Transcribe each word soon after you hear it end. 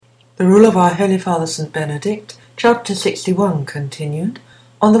The Rule of our Holy Father St. Benedict, Chapter 61 continued,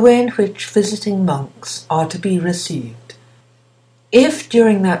 on the way in which visiting monks are to be received. If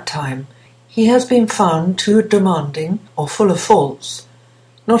during that time he has been found too demanding or full of faults,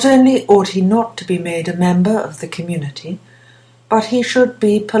 not only ought he not to be made a member of the community, but he should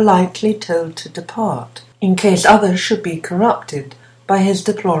be politely told to depart, in case others should be corrupted by his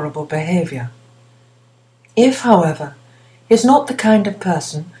deplorable behaviour. If, however, he is not the kind of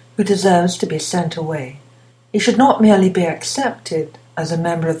person who deserves to be sent away, he should not merely be accepted as a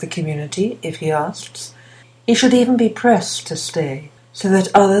member of the community if he asks, he should even be pressed to stay, so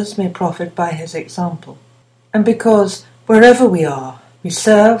that others may profit by his example. And because, wherever we are, we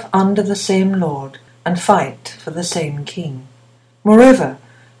serve under the same Lord and fight for the same King. Moreover,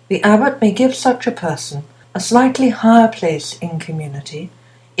 the abbot may give such a person a slightly higher place in community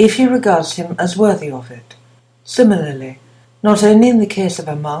if he regards him as worthy of it. Similarly, not only in the case of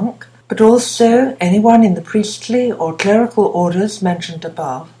a monk, but also anyone in the priestly or clerical orders mentioned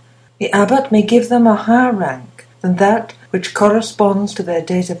above, the abbot may give them a higher rank than that which corresponds to their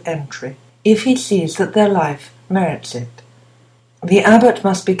date of entry, if he sees that their life merits it. The abbot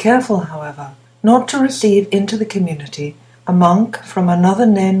must be careful, however, not to receive into the community a monk from another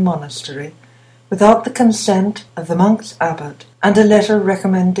known monastery without the consent of the monk's abbot and a letter of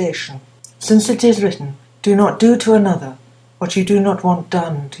recommendation, since it is written, "Do not do to another what you do not want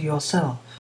done to yourself."